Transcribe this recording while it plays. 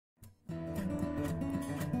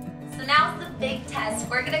big test.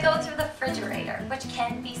 We're gonna go through the refrigerator, which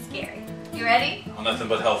can be scary. You ready? Well, nothing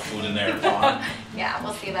but health food in there, Fawn. Yeah,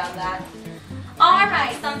 we'll see about that.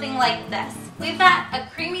 Alright, something like this. We've got a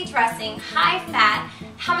creamy dressing, high fat.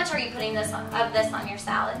 How much are you putting of this on your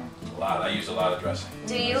salad? A lot. I use a lot of dressing.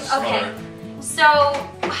 Do you? Okay. So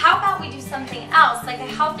how about we do something else, like a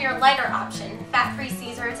healthier, lighter option, fat-free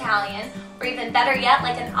Caesar Italian, or even better yet,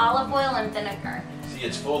 like an olive oil and vinegar. See,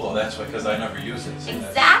 it's full though. That's because I never use it. See,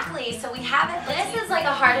 exactly. So we have it. This is like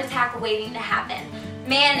a heart attack waiting to happen.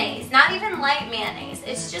 Mayonnaise, not even light mayonnaise.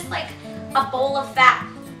 It's just like a bowl of fat.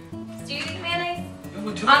 Do you eat mayonnaise?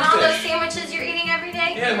 With tuna on all fish. Those sandwiches you're eating every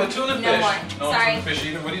day? Yeah, with tuna no fish. More. No Sorry. tuna fish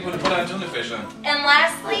either. What do you want to put on tuna fish on? And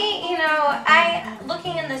lastly, you know,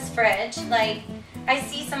 looking in this fridge, like, I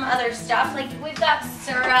see some other stuff. Like, we've got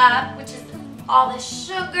syrup, which is all this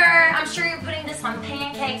sugar. I'm sure you're putting this on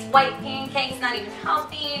pancakes, white pancakes, not even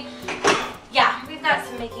healthy. Yeah, we've got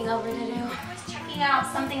some making over to do. I was checking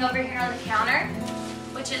out something over here on the counter,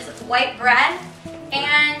 which is white bread.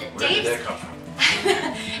 And Where did that come from?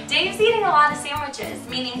 Dave's eating a lot of sandwiches,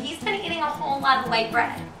 meaning he's been eating a whole lot of white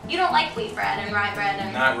bread. You don't like wheat bread and rye bread?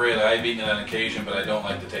 And not really. I've eaten it on occasion, but I don't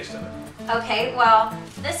like the taste of it. Okay, well,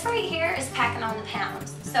 this right here is packing on the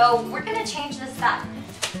pounds. So we're going to change this up.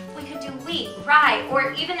 We could do wheat, rye,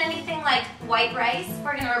 or even anything like white rice.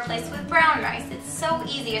 We're going to replace it with brown rice. It's so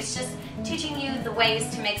easy. It's just teaching you the ways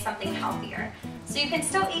to make something healthier. So you can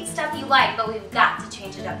still eat stuff you like, but we've got to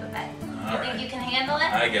change it up a bit. You think you can handle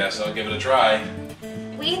it? I guess. I'll give it a try.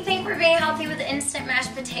 We think we're being healthy with instant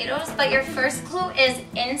mashed potatoes, but your first clue is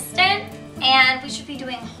instant, and we should be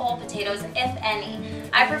doing whole potatoes, if any.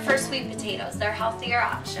 I prefer sweet potatoes. They're a healthier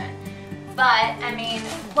option. But, I mean,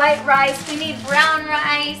 white rice, we need brown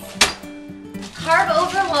rice, carb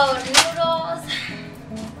overload noodles.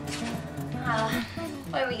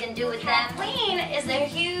 What are we going to do with that? Kathleen is a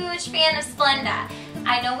huge fan of Splenda.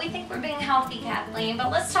 I know we think we're being healthy, Kathleen, but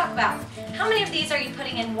let's talk about how many of these are you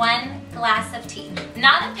putting in one glass of tea?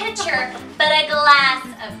 Not a pitcher, but a glass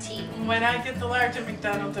of tea. When I get the large at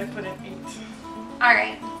McDonald's, I put in 8.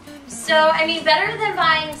 Alright, so I mean, better than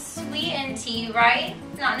buying sweetened tea, right?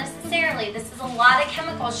 Not necessarily. This is a lot of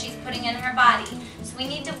chemicals she's putting in her body. So we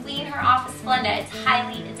need to wean her off of Splenda. It's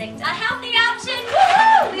highly addictive. A healthy option!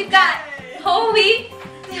 Woohoo! We've got whole wheat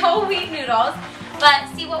noodles. But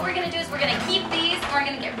see, what we're going to do is we're going to keep these and we're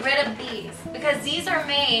going to get rid of these. Because these are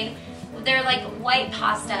made, they're like white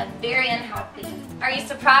pasta, very unhealthy. Are you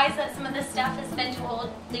surprised that some of this stuff has been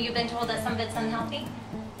told, that you've been told that some of it's unhealthy?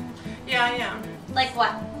 Yeah, I am. Like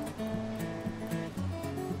what?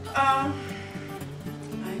 I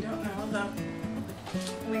don't know.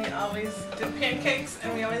 We always did pancakes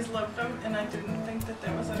and we always loved them, and I didn't think that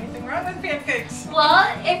there was anything wrong with pancakes. Well,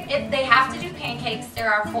 if they have to do pancakes,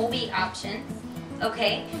 there are whole wheat options.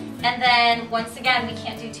 Okay, and then once again, we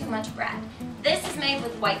can't do too much bread. This is made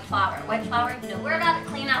with white flour. White flour, no. We're about to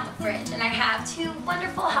clean out the fridge, and I have 2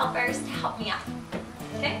 wonderful helpers to help me out.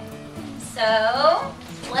 Okay, so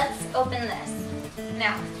let's open this.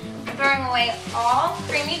 Now, I'm throwing away all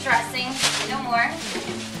creamy dressing, no more.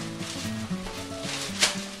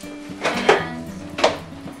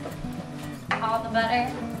 And all the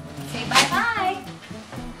butter. Say bye-bye.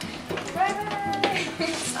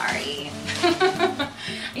 Bye-bye. Sorry.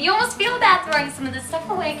 You almost feel bad throwing some of this stuff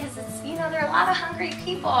away because it's, you know, there are a lot of hungry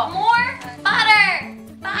people. More butter!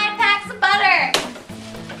 5 packs of butter!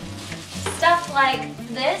 Stuff like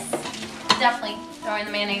this, definitely throwing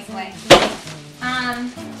the mayonnaise away.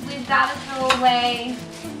 We've got to throw away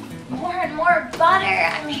more and more butter.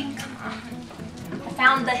 I mean, come on. I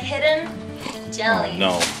found the hidden jelly. Oh,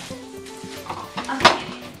 no. Okay.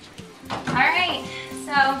 Alright,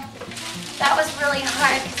 so that was really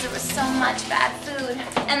hard because there was so much bad food.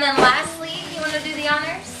 And then lastly, you want to do the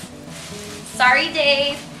honors? Sorry,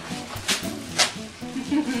 Dave.